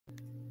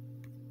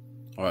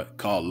Alright,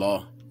 call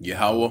law.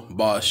 YAHAWAH,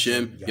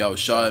 BAHASHAM,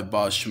 YAHWASHI,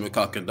 BAHASHAM,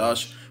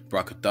 QADASH,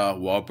 BRAKATAH,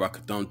 WA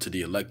BRAKATHAM to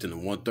the elect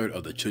and 1/3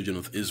 of the children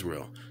of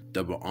Israel.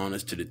 Double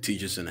honors to the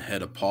teachers and the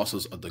head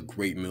apostles of the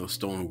great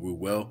millstone who rule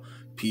well.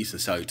 Peace and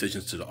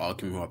salutations to the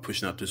Alchemy who are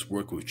pushing out this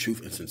work with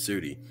truth and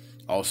sincerity.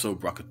 Also,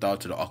 BRAKATAH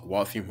to the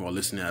Akwathim who are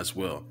listening as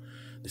well.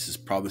 This is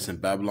Providence in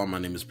Babylon. My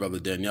name is Brother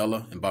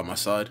Danyahla, and by my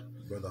side,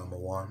 Brother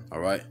Amawan.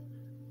 Alright,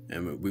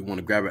 and we want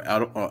to grab an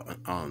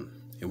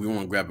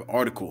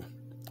article,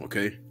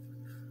 okay?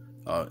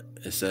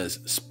 It says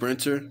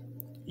sprinter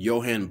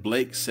Johan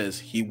Blake says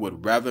he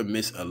would rather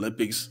miss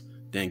Olympics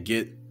than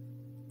get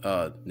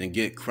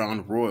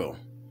crowned royal.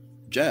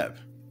 Jab,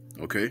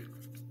 okay?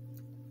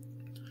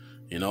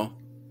 You know,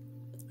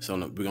 so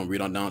we're gonna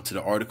read on down to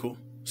the article.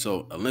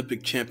 So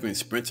Olympic champion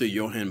sprinter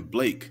Johan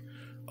Blake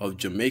of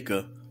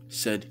Jamaica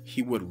said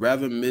he would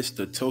rather miss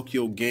the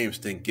Tokyo Games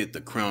than get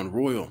the crown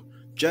royal.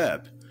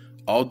 Jab,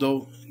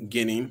 although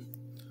getting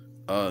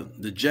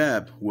the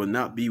jab will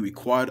not be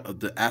required of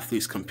the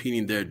athletes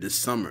competing there this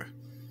summer.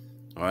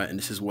 All right, and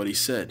this is what he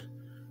said.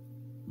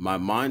 My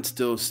mind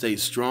still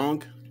stays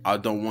strong. I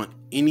don't want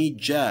any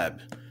jab.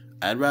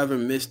 I'd rather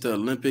miss the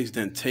Olympics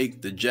than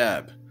take the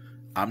jab.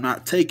 I'm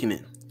not taking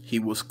it. He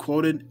was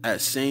quoted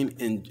as saying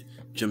in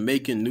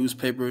Jamaican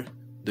newspaper,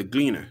 The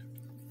Gleaner.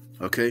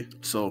 Okay,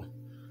 so,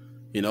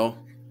 you know,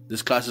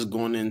 this class is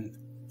going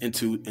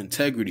into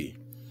integrity.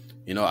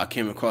 You know, I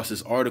came across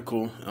this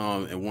article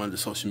in one of the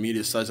social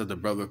media sites that the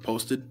brother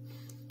posted.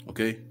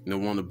 Okay, you know,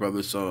 one of the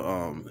brothers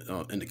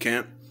in the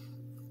camp.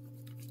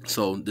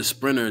 So this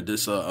sprinter,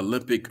 this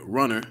Olympic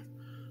runner,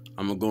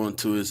 I'm gonna go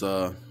into his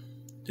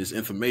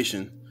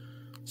information.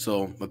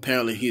 So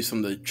apparently he's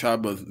from the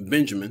tribe of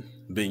Benjamin.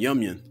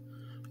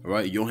 All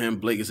right, Johan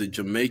Blake is a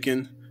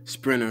Jamaican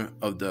sprinter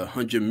of the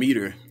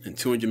 100-meter and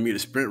 200-meter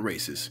sprint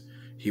races.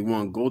 He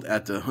won gold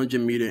at the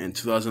 100-meter and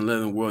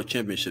 2011 World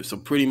Championship. So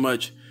pretty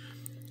much,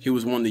 he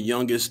was one of the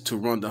youngest to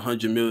run the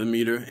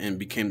 100-meter and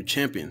became the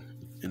champion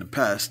in the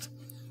past.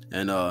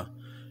 And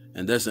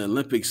there's an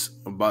Olympics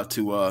about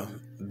to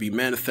be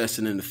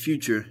manifested in the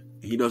future.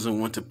 He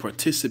doesn't want to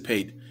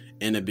participate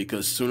in it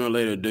because sooner or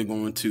later they're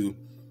going to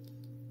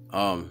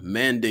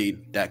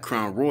mandate that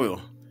crown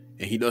royal,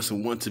 and he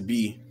doesn't want to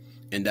be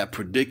in that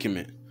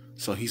predicament.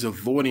 So he's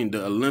avoiding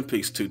the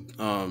Olympics to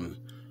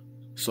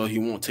so he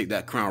won't take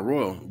that crown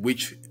royal,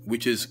 which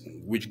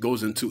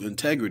goes into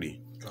integrity.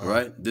 All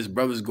right, this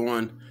brother's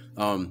going.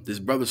 This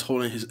brother's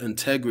holding his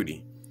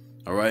integrity.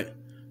 All right,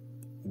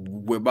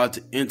 we're about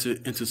to enter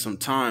into some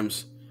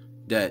times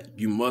that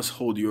you must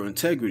hold your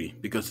integrity,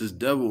 because this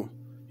devil,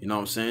 you know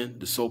what I'm saying,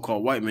 the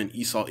so-called white man,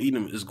 Esau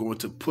Edom, is going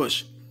to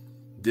push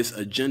this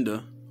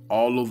agenda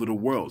all over the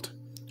world.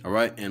 All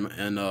right,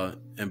 and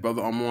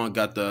brother Armand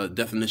got the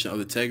definition of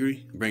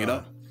integrity. Bring it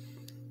up.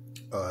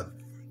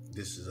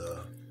 This is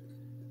the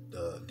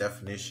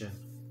definition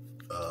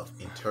of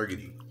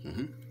integrity.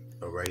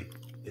 All right.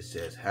 It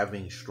says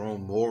having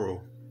strong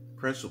moral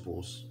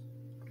principles,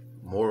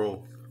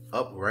 moral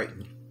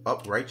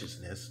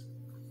uprightness,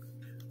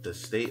 the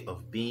state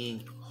of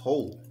being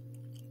whole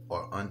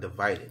or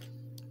undivided.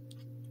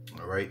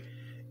 All right,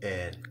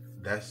 and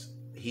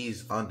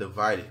he's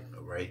undivided.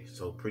 All right,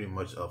 so pretty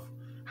much of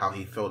how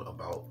he felt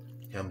about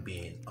him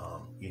being,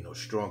 you know,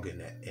 strong in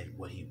that and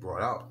what he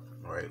brought out.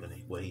 All right,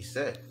 what he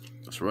said.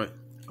 That's right.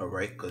 All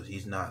right, because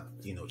he's not,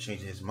 you know,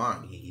 changing his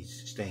mind.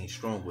 He's staying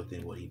strong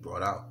within what he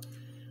brought out.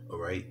 All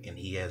right, and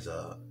he has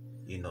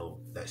you know,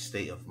 that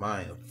state of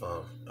mind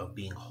of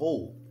being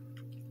whole.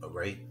 All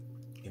right,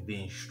 and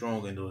being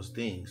strong in those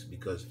things,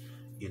 because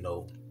you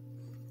know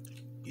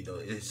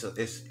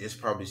it's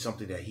probably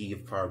something that he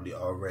had probably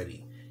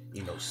already,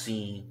 you know,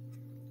 seen,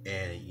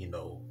 and you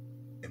know,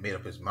 and made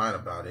up his mind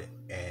about it,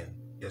 and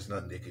there's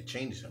nothing that could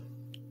change him.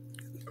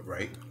 All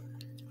right,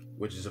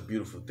 which is a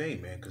beautiful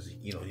thing, man, because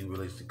you know he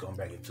relates to going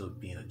back into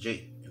being a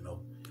Jake, you know.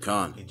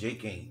 And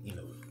Jake ain't, you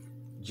know,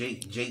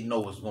 Jake know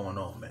what's going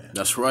on, man.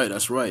 That's right.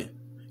 That's right.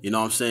 You know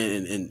what I'm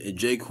saying? And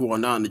Jake, who are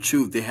not in the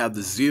truth, they have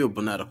the zeal,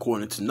 but not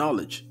according to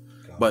knowledge.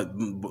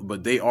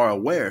 But they are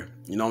aware.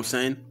 You know what I'm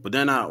saying? But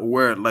they're not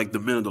aware like the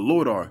men of the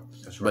Lord are.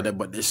 That's right.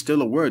 But they're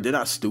still aware. They're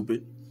not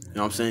stupid. You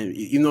know what I'm saying?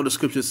 Even though the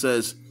scripture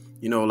says,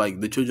 you know,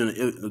 like the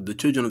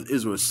children of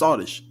Israel is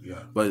sottish.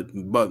 Yeah.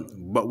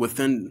 But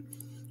within,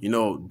 you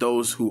know,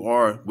 those who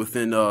are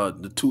within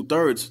the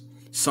 2/3,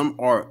 some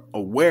are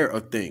aware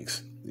of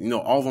things. You know,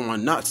 all of them are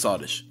not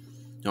sottish.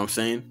 You know what I'm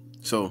saying?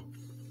 So,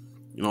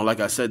 you know,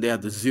 like I said, they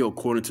have the zeal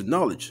according to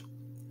knowledge.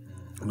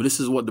 But this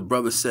is what the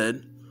brother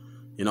said.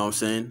 You know what I'm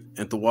saying?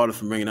 And the water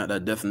for bringing out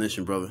that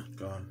definition, brother.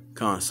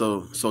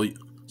 So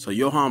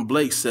Johan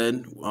Blake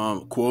said,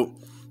 quote,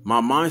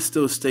 "My mind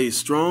still stays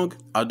strong.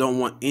 I don't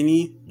want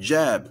any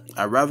jab.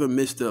 I'd rather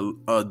miss the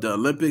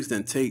Olympics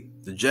than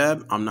take the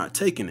jab. I'm not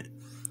taking it."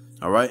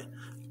 All right.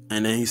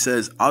 And then he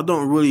says, "I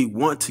don't really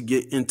want to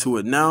get into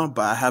it now,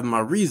 but I have my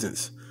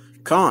reasons."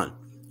 You know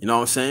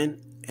what I'm saying?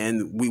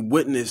 And we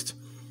witnessed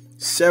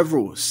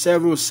several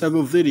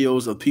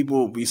videos of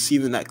people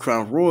receiving that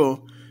crown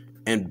royal,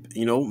 and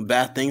you know,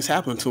 bad things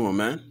happen to them,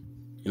 man.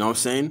 You know what I'm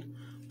saying?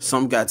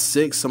 Some got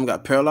sick, some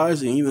got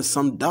paralyzed, and even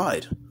some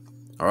died.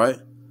 All right,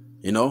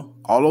 you know,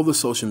 all over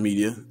social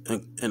media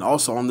and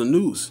also on the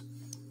news.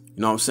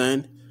 You know what I'm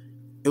saying?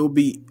 It would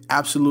be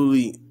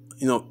absolutely,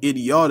 you know,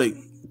 idiotic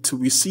to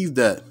receive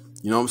that.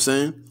 You know what I'm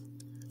saying?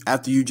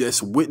 After you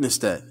just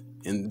witnessed that.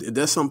 And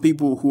there's some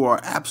people who are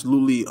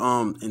absolutely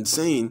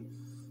insane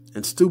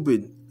and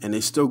stupid, and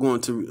they're still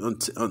going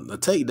to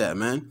take that,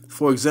 man.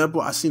 For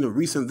example, I seen a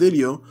recent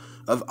video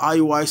of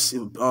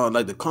IUIC,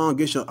 like the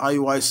congregation of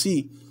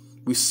IUIC,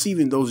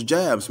 receiving those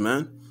jabs,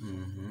 man.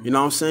 You know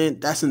what I'm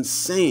saying? That's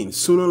insane.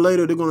 Sooner or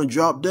later, they're going to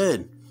drop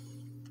dead.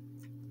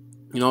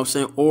 You know what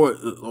I'm saying?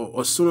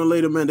 Or sooner or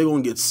later, man, they're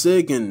going to get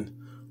sick and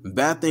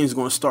bad things are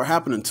going to start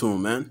happening to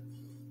them, man.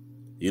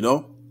 You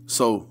know?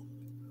 So,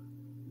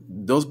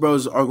 those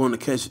brothers are going to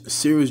catch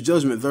serious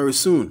judgment very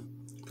soon.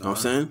 You know what I'm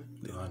saying?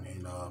 And,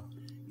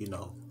 you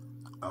know,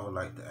 I would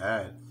like to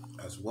add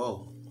as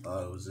well,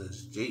 it was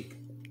this Jake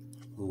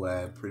who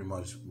had pretty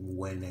much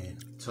went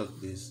and took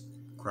this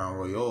Crown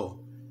Royal.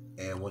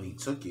 And when he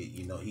took it,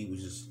 you know, he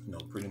was just, you know,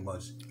 pretty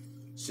much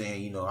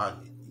saying, you know, I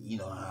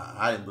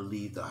didn't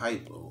believe the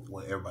hype of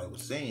what everybody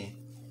was saying.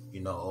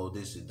 You know, oh,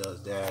 this, it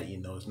does that, you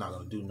know, it's not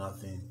going to do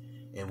nothing.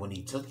 And when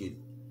he took it,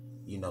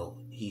 you know,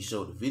 he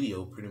showed a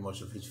video pretty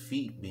much of his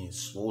feet being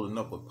swollen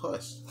up with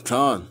pus.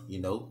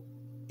 You know,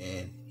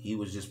 and he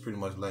was just pretty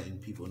much letting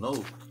people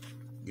know,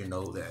 you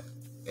know, that,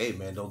 hey,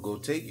 man, don't go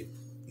take it.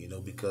 You know,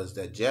 because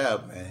that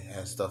jab, man,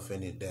 has stuff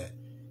in it that,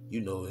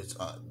 you know, it's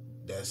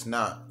that's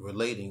not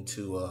relating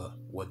to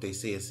what they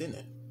say is in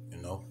it.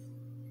 You know,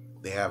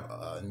 they have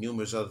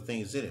numerous other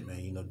things in it, man.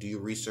 You know, do your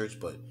research,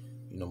 but,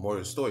 you know, more of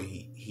the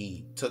story,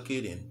 he took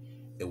it and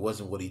it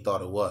wasn't what he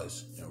thought it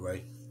was,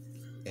 right?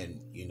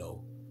 And, you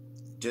know,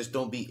 just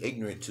don't be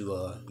ignorant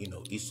to, you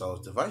know,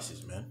 Esau's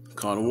devices, man.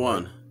 Call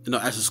 1. You know,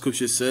 as the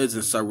scripture says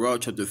in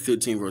Sirach chapter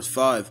 15, verse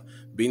 5,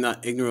 be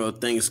not ignorant of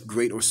things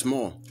great or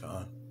small.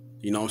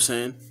 You know what I'm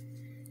saying?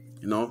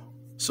 You know?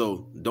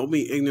 So don't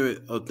be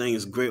ignorant of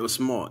things great or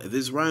small. If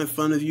it's right in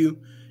front of you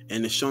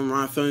and it's shown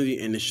right in front of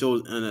you and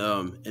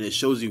it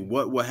shows you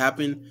what will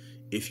happen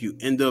if you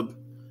end up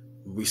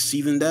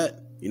receiving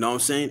that, you know what I'm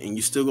saying, and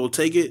you still go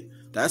take it,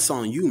 that's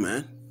on you,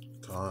 man.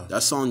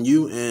 That's on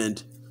you.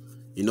 And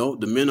you know,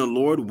 the men of the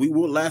Lord, we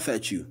will laugh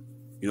at you.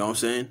 You know what I'm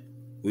saying?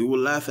 We will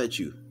laugh at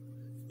you.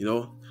 You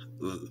know,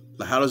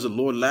 how does the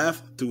Lord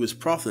laugh? Through his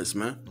prophets,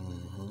 man.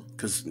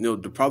 Because, you know,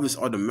 the prophets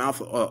are the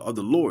mouth of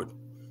the Lord.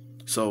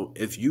 So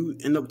if you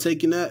end up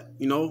taking that,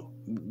 you know,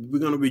 we're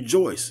going to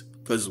rejoice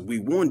because we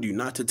warned you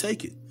not to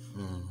take it.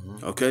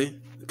 Okay?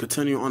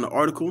 Continuing on the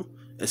article,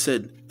 it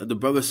said, the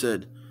brother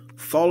said,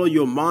 follow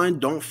your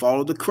mind, don't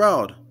follow the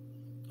crowd.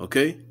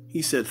 Okay?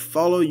 He said,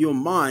 follow your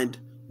mind,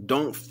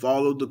 don't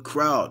follow the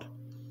crowd.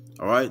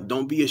 All right?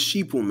 Don't be a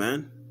sheeple,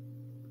 man.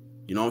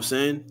 You know what I'm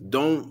saying?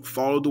 Don't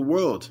follow the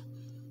world.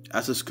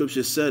 As the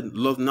scripture said,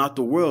 love not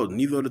the world,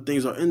 neither of the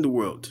things are in the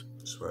world.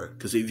 That's right.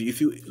 Because if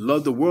you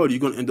love the world, you're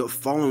going to end up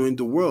following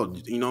the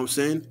world. You know what I'm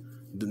saying?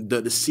 The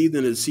deceived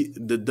and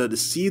the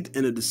deceived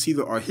and the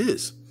deceiver are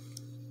his.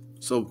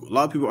 So a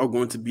lot of people are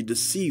going to be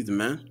deceived,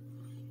 man.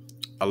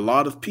 A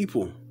lot of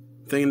people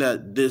thinking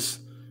that this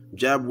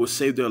jab will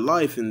save their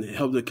life and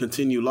help them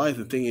continue life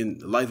and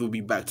thinking life will be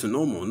back to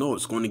normal. No,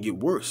 it's going to get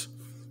worse.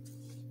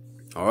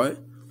 All right?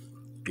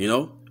 You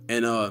know?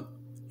 And,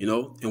 you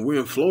know, and we're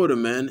in Florida,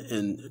 man.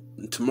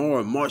 And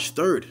tomorrow, March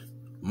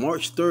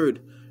 3rd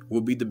will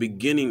be the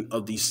beginning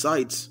of these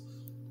sites,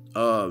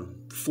 4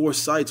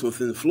 sites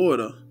within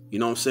Florida. You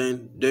know what I'm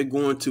saying? They're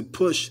going to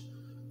push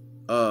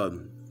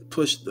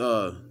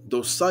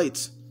those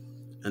sites,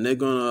 and they're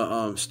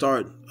gonna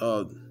start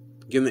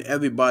giving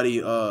everybody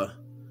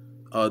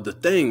the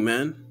thing,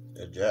 man.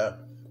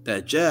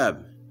 That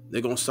jab.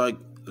 They're gonna start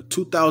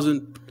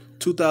 2,000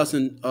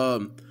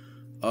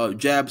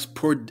 jabs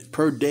per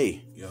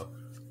day. Yep.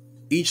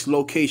 Each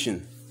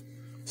location.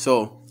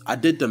 So I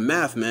did the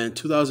math, man.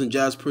 2,000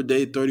 jabs per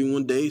day,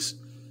 31 days.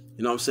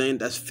 You know what I'm saying?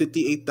 That's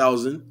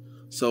 58,000.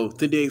 So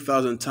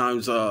 58,000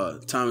 times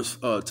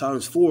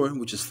 4,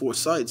 which is 4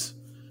 sites,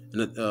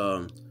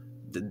 and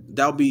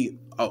that'll be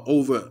a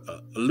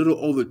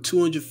little over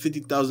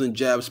 250,000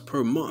 jabs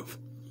per month.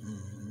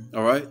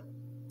 All right,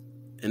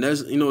 and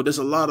there's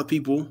a lot of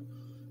people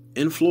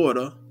in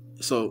Florida.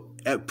 So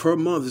per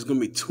month it's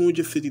gonna be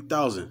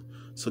 250,000.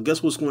 So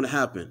guess what's going to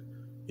happen?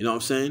 You know what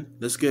I'm saying?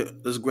 Let's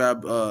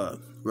grab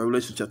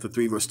Revelation chapter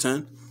 3 verse 10.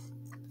 You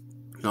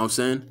know what I'm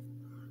saying?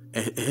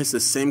 It hits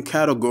the same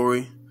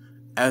category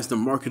as the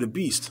mark of the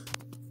beast.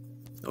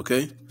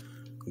 Okay,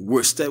 we're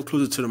a step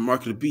closer to the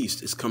mark of the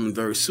beast. It's coming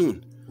very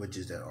soon. Which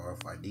is that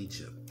RFID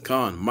chip? The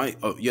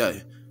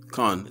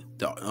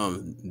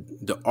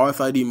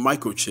RFID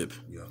microchip.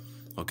 Yeah.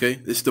 Okay,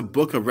 this is the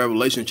book of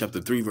Revelation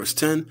chapter 3 verse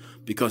 10.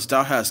 Because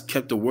thou hast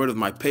kept the word of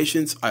my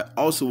patience, I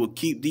also will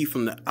keep thee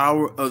from the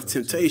hour of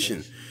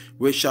temptation,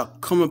 which shall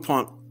come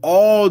upon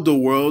all the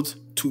worlds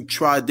to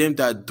try them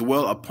that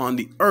dwell upon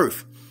the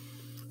earth.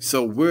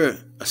 So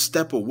we're a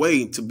step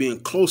away to being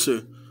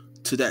closer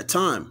to that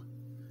time.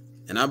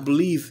 And I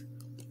believe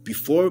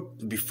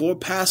before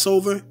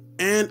Passover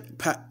and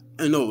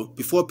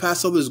before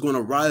Passover is going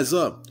to rise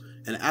up,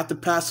 and after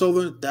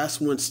Passover,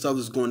 that's when stuff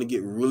is going to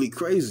get really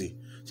crazy.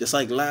 Just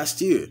like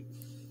last year,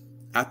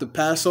 after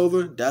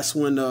Passover, that's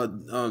when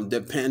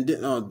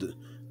the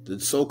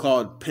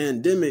so-called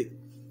pandemic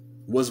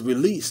was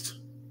released.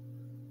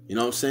 You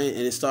know what I'm saying?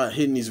 And it started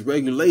hitting these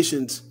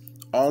regulations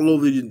all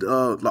over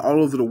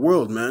the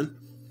world, man.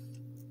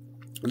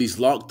 These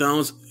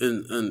lockdowns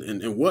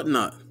and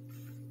whatnot.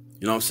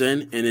 You know what I'm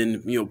saying?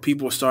 And then,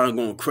 people started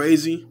going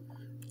crazy. You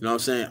know what I'm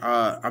saying?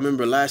 I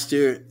remember last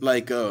year,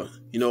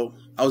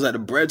 I was at a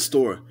bread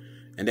store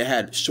and they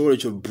had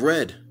shortage of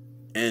bread.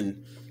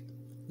 And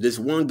this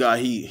one guy,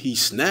 he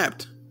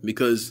snapped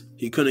because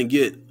he couldn't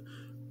get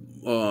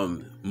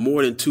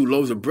more than 2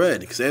 loaves of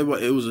bread, because it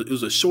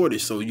was a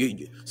shortage. So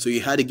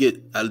you had to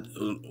get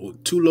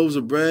 2 loaves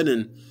of bread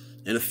and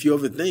a few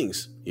other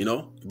things,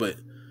 But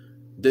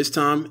this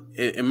time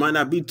it might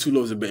not be 2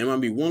 loaves of bread. It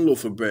might be 1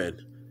 loaf of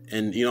bread,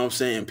 and you know what I'm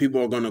saying. And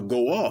people are gonna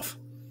go off.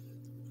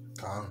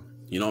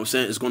 You know what I'm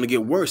saying? It's gonna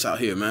get worse out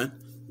here, man.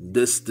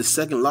 The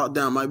second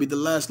lockdown might be the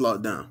last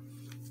lockdown.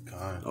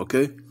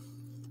 Okay.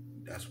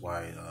 That's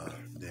why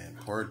the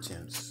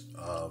importance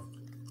of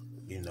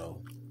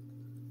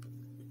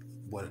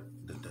what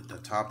the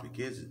topic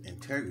is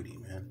integrity,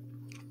 man.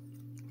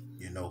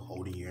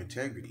 Holding your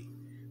integrity,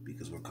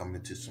 because we're coming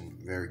into some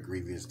very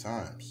grievous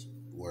times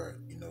where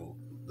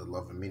the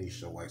love of many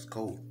shall wax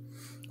cold.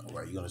 All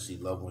right, you're gonna see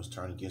loved ones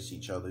turn against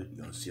each other.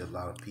 You're gonna see a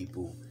lot of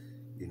people,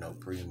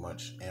 pretty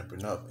much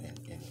amping up and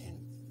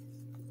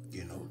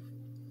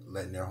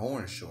letting their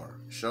horns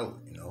show.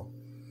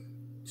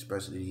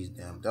 Especially these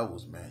damn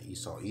devils, man.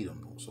 Esau,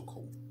 Edom, those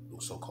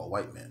so-called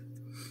white men,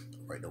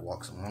 right, that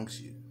walks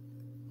amongst you.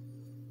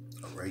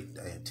 All right,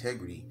 that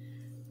integrity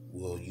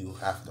you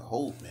have to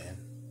hold, man.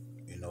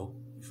 You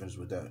finished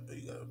with that? Or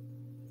you gotta...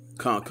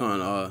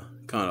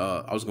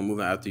 I was gonna move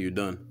on after you're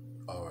done.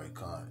 All right,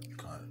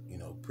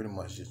 pretty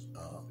much just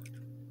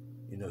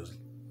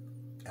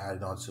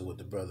added on to what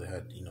the brother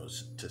had,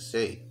 to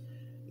say.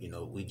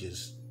 We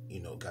just,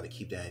 got to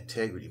keep that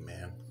integrity,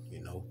 man.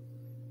 You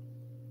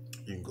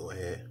can go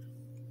ahead.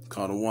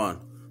 Call one.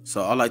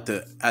 So I like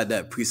to add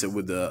that precept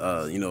with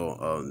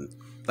the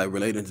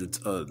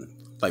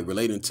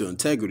relating to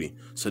integrity.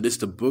 So this is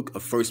the book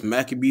of 1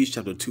 Maccabees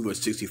chapter 2 verse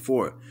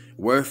 64.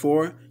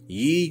 Wherefore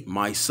ye,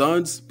 my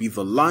sons, be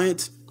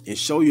valiant and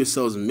show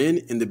yourselves men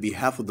in the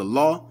behalf of the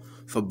law,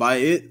 for by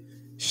it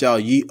shall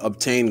ye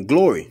obtain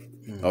glory.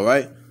 All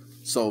right.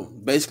 So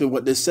basically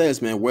what this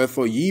says, man,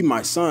 wherefore ye,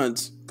 my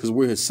sons, because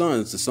we're his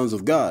sons, the sons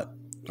of God.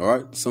 All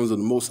right. Sons of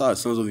the Most High,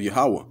 sons of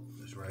YAHAWAH.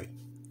 That's right.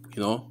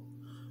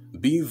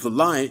 Be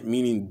valiant,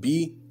 meaning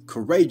be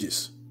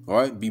courageous. All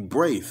right. Be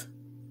brave.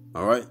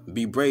 All right.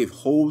 Be brave.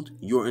 Hold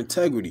your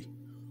integrity.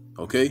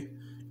 Okay.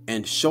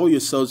 And show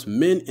yourselves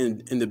men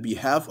in the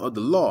behalf of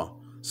the law.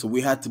 So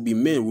we have to be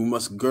men. We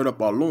must gird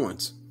up our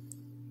loins.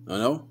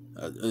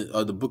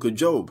 The book of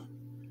Job.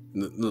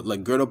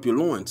 Like gird up your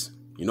loins.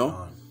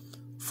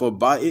 For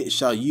by it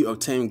shall ye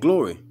obtain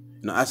glory.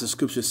 As the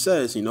scripture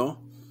says,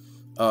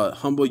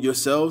 humble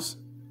yourselves,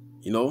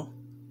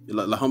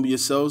 humble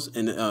yourselves,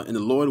 and the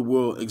Lord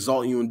will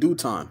exalt you in due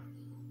time.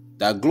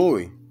 That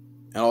glory.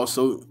 And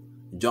also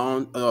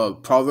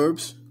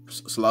Proverbs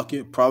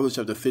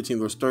chapter 15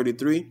 verse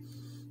 33.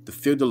 The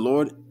fear of the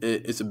Lord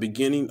is the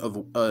beginning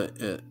of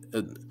the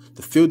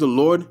fear of the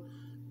Lord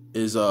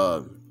is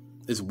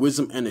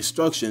wisdom and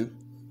instruction.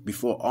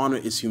 Before honor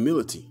is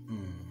humility.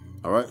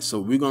 All right, so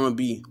we're gonna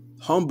be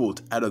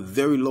humbled at a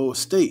very low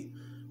estate,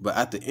 but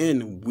at the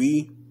end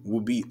we will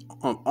be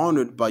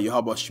honored by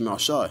Yahweh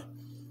Shemashai.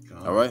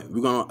 All right,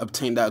 we're gonna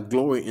obtain that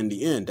glory in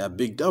the end, that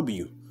big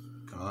W.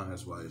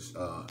 That's why it's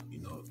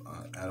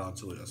add on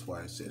to it. That's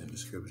why it said in the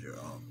scripture,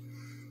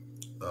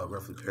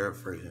 roughly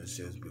paraphrasing, it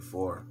says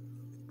before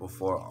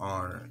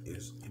honor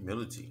is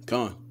humility.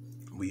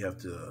 We have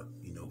to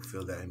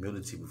feel that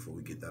humility before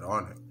we get that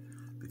honor,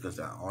 because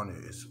that honor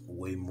is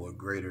way more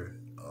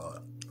greater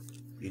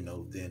than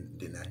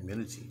that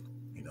humility.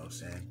 You know what I'm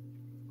saying?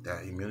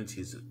 That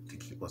humility is to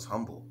keep us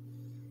humble.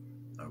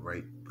 All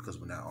right, because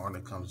when that honor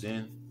comes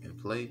in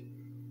play,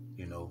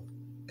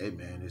 hey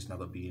man, it's not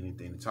gonna be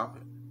anything to top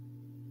it.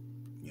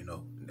 And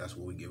that's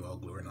what we give all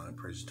glory and honor and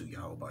praise to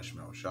Yahweh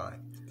Bashmal Shai.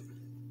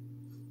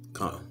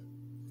 Call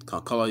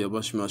out your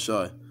Bashmal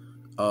Shai.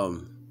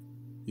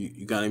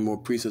 You got any more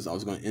precepts? I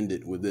was gonna end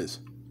it with this.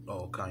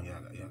 Oh, yeah,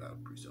 I got a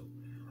precept.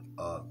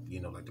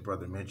 Like the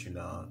brother mentioned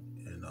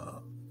in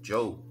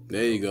Job.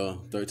 There you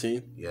go,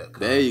 13. Yeah,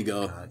 there you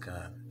go.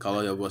 Call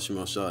out your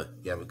Bashmal Shai.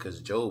 Yeah,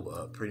 because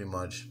Job pretty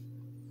much,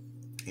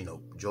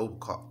 Job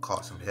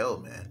caught some hell,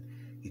 man.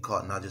 He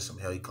caught not just some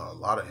hell, he caught a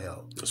lot of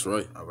hell. That's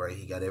right. All right,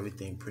 he got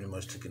everything pretty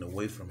much taken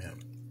away from him.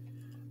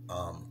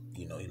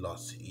 He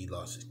lost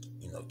his,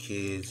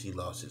 kids. He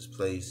lost his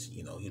place.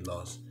 He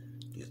lost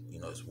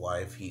his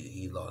wife.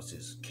 He lost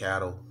his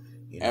cattle.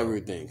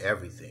 Everything.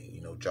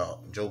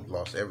 Job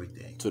lost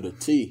everything to the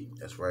T.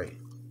 That's right.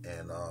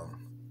 And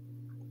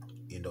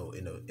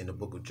in the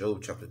book of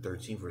Job, chapter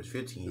 13, verse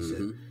 15, he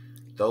said,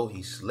 "Though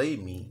he slay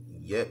me,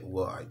 yet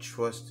will I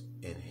trust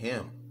in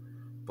him.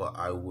 but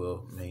I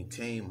will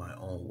maintain my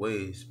own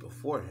ways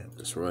before him.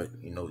 That's right.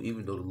 You know,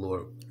 even though the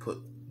Lord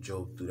put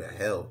Job through that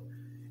hell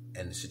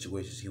and the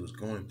situations he was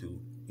going through,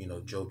 you know,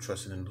 Job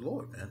trusted in the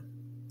Lord, man.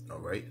 All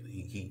right.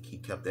 He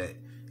kept that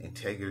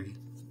integrity.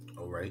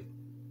 All right.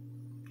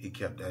 He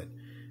kept that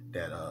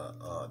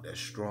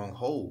strong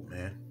hold,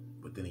 man,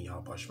 within the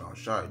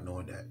YAHAWASHI,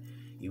 knowing that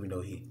even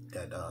though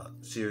that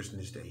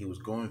seriousness that he was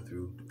going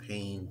through, the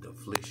pain, the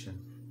affliction,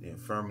 the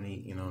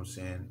infirmity, you know what I'm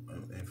saying,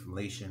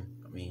 inflammation.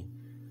 I mean,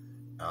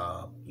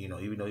 you know,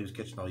 even though he was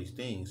catching all these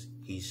things,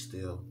 he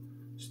still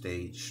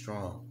stayed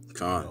strong. You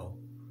know,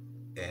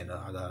 and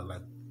I got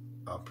like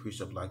a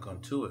precept like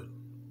unto it.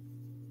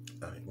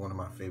 One of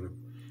my favorite,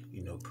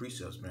 you know,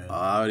 precepts, man.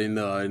 I already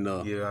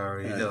know. You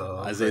already know.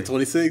 Isaiah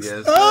 26.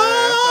 Yes, sir.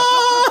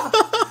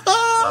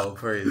 Oh,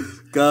 praise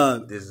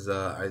God. This is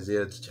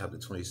Isaiah chapter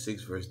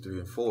 26, verse 3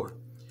 and 4.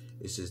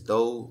 It says,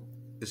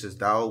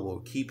 thou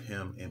will keep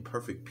him in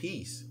perfect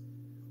peace,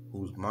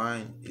 whose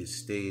mind is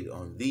stayed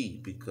on thee,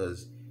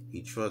 because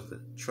he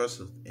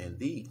trusteth in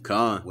thee,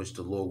 which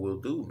the Lord will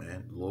do,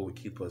 man. The Lord will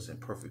keep us in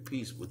perfect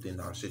peace within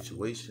our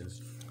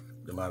situations,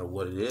 no matter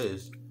what it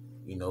is,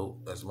 you know,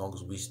 as long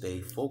as we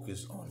stay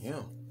focused on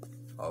him.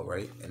 All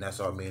right. And that's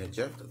our main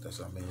objective. That's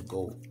our main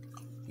goal,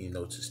 you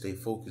know, to stay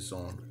focused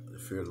on the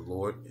fear of the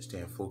Lord, and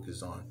staying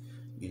focused on,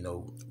 you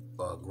know,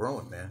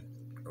 growing, man.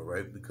 All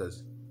right.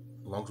 Because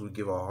as long as we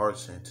give our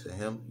hearts into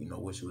him, you know,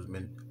 which was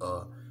meant,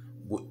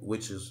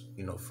 which is,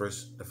 you know,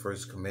 the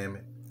first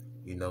commandment,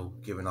 you know,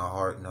 giving our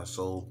heart and our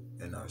soul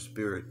and our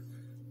spirit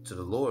to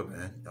the Lord,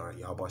 man. All right,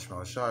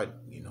 YAHAWASHI,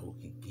 you know,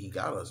 he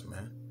got us,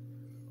 man.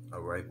 All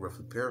right,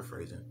 roughly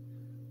paraphrasing.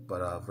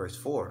 But verse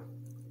 4,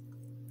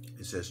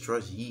 it says,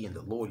 trust ye in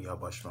the Lord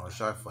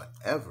YAHAWASHI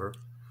forever.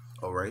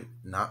 All right,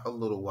 not a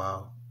little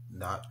while,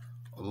 not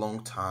a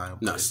long time.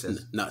 Not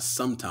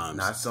sometimes.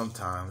 Not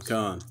sometimes.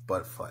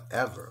 But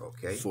forever,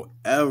 okay?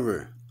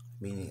 Forever.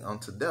 Meaning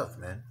unto death,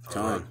 man.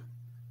 All right,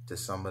 to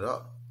sum it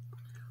up.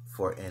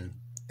 For in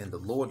the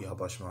Lord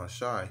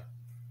YAHAWASHI,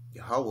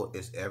 Yahweh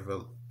is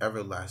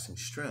everlasting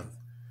strength.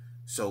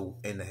 So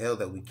in the hell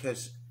that we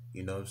catch,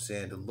 you know what I'm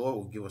saying, the Lord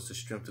will give us the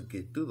strength to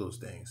get through those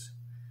things.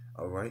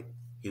 All right?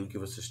 He will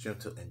give us the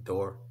strength to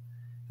endure.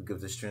 He'll give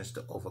us the strength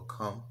to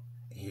overcome.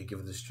 And he'll give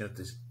us the strength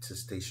to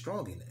stay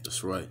strong in it.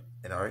 That's right.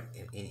 And all right,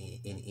 in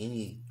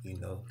any, you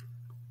know,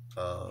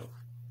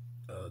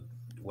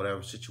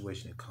 whatever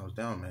situation it comes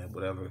down, man,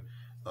 whatever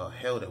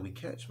hell that we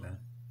catch, man.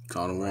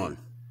 Count on one.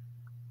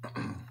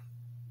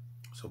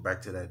 So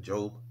back to that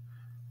Job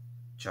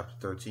chapter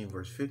 13,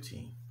 verse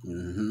 15.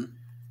 Mm-hmm.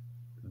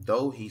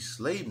 Though he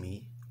slay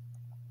me,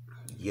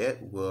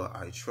 yet will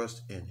I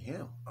trust in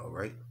him. All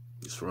right.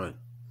 That's right.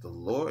 The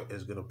Lord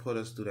is going to put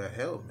us through that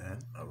hell, man.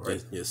 All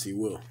right. Yes, he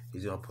will.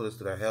 He's going to put us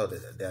through that hell,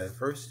 that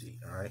adversity.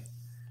 All right.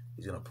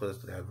 He's going to put us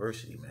through that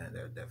adversity, man.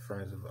 That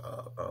furnace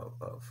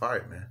of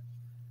fire, man.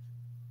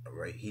 All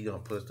right. He's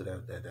going to put us through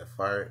that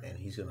fire, and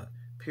he's going to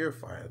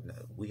purify us.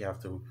 We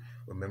have to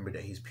remember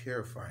that he's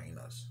purifying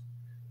us,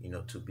 you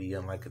know, to be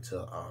unlike unto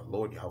our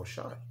Lord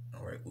YAHAWASHI.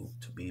 All right.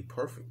 To be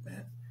perfect,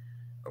 man.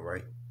 All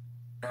right.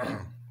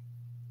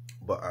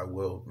 But I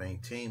will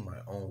maintain my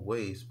own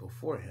ways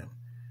before him.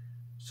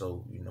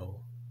 So, you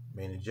know,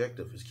 main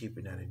objective is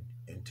keeping that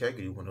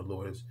integrity when the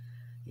Lord is,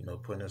 you know,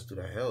 putting us through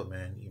that hell,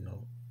 man. You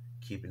know,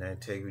 keeping that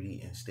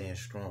integrity and staying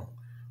strong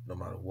no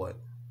matter what.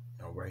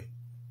 All right.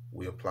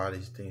 We apply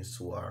these things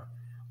to our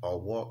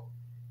walk,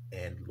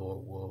 and the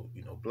Lord will,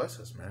 you know, bless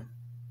us, man.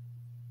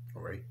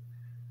 All right.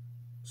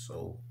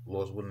 So,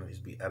 Lord's willing, this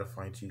be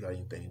edifying to you. Got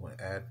anything you want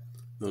to add?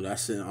 No,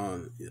 that's it.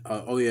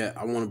 Oh yeah,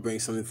 I want to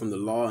bring something from the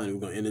law, and we're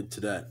gonna end it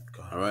to that.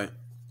 All right.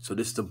 So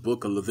this is the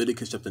book of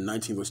Leviticus, chapter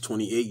 19, verse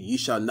 28. Ye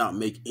shall not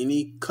make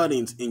any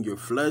cuttings in your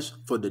flesh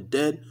for the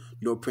dead,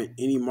 nor print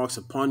any marks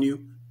upon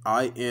you.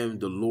 I am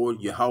the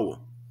Lord Yahweh.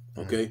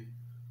 Okay.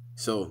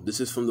 So this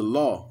is from the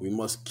law. We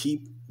must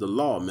keep the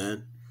law,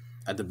 man,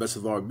 at the best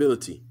of our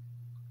ability.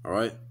 All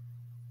right.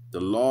 The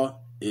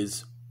law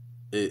is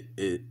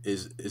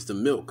the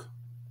milk.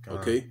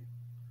 Okay.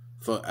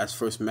 For as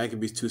first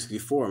Maccabees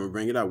 2:64, I'm gonna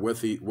bring it out.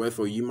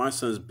 Wherefore ye, my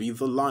sons, be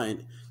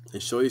valiant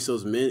and show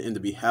yourselves men in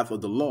the behalf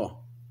of the law.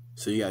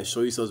 So you gotta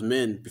show yourselves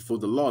men before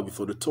the law,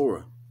 before the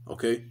Torah.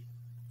 Okay? You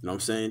know what I'm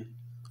saying?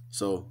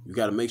 So you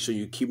gotta make sure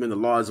you're keeping the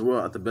law as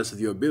well at the best of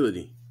your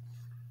ability.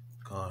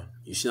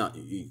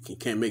 You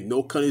can't make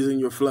no cuttings in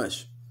your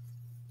flesh.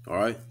 All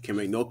right? Can't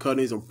make no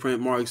cuttings or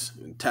print marks,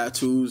 and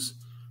tattoos,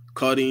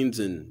 cuttings,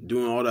 and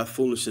doing all that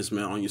foolishness,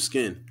 man, on your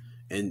skin.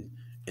 And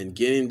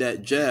getting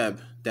that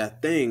jab,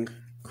 that thing,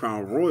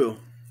 Crown Royal,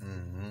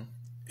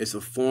 it's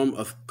a form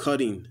of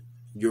cutting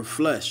your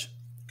flesh.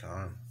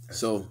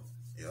 So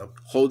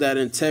hold that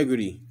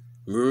integrity.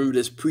 Remember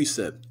this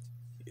precept.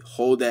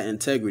 Hold that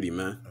integrity,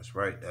 man. That's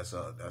right. That's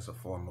a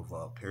form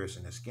of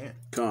piercing the skin.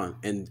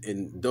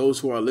 And those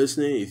who are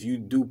listening, if you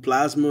do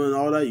plasma and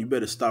all that, you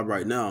better stop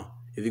right now.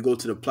 If you go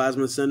to the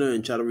plasma center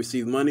and try to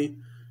receive money,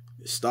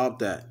 stop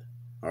that.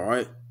 All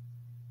right?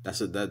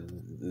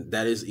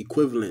 That is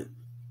equivalent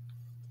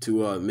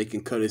to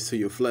making cuttings to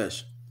your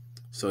flesh.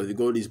 So if you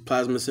go to these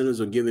plasma centers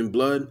or giving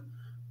blood,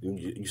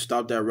 you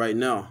stop that right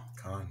now.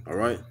 All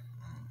right.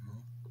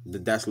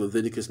 That's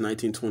Leviticus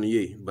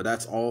 19:28. But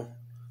that's all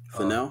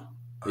for now.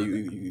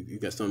 You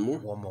got something more?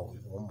 One more.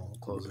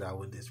 Close it out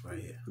with this right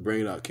here.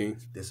 Bring it out, King.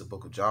 This is the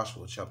book of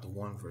Joshua, chapter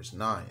 1, verse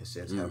 9. It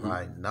says, Have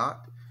I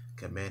not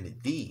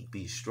commanded thee,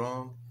 be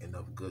strong and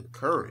of good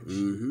courage?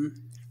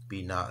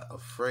 Be not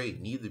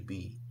afraid, neither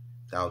be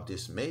thou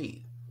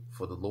dismayed.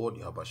 For the Lord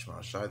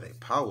Yahawashi, thy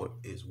power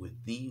is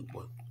with thee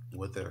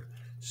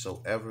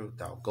whithersoever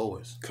thou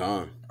goest.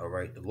 All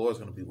right. The Lord's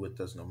going to be with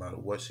us no matter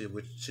which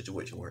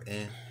situation we're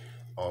in.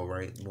 All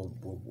right.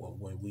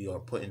 When we are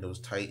put in those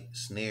tight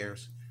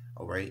snares,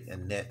 all right,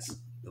 and nets,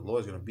 the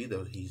Lord's going to be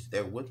there. He's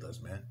there with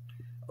us, man.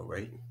 All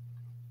right.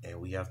 And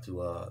we have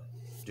to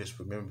just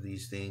remember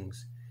these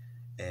things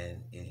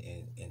and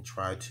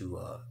try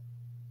to,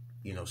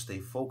 stay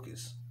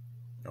focused.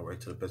 All right.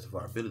 To the best of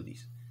our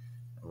abilities.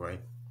 All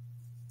right.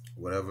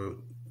 Whatever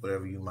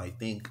you might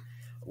think,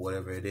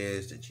 whatever it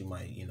is that you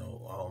might,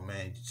 oh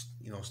man, just,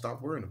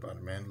 stop worrying about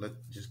it, man.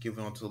 Just give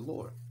it on to the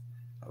Lord.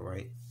 All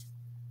right.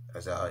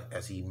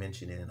 As he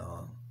mentioned in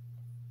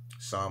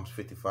Psalms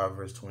 55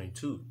 verse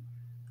 22.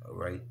 All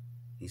right.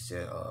 He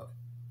said,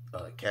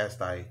 cast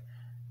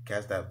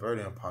that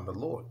burden upon the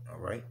Lord. All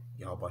right.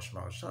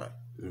 YAHAWASHI.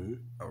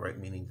 All right.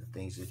 Meaning the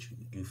things that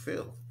you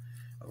feel.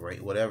 All right.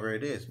 Whatever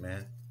it is,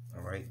 man.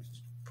 All right.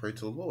 Pray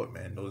to the Lord,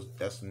 man.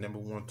 That's the number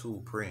one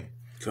tool, praying.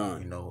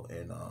 And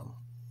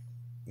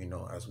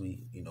as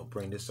we,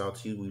 bring this out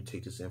to you, we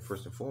take this in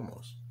first and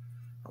foremost.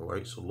 All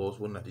right. So Lord's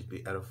will not just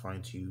be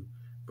edifying to you,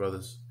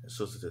 brothers and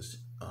sisters that's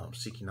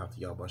seeking out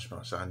the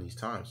Yahawashi in these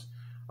times.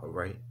 All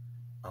right.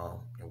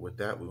 And with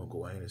that, we're going to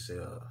go ahead and say,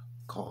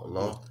 call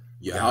Allah.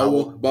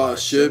 YAHAWAH,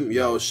 BAHASHAM,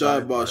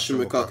 YAHWASHI,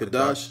 BAHASHAM,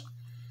 QADASH.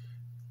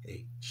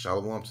 Hey,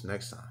 Shalom to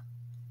next time.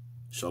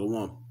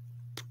 Shalom.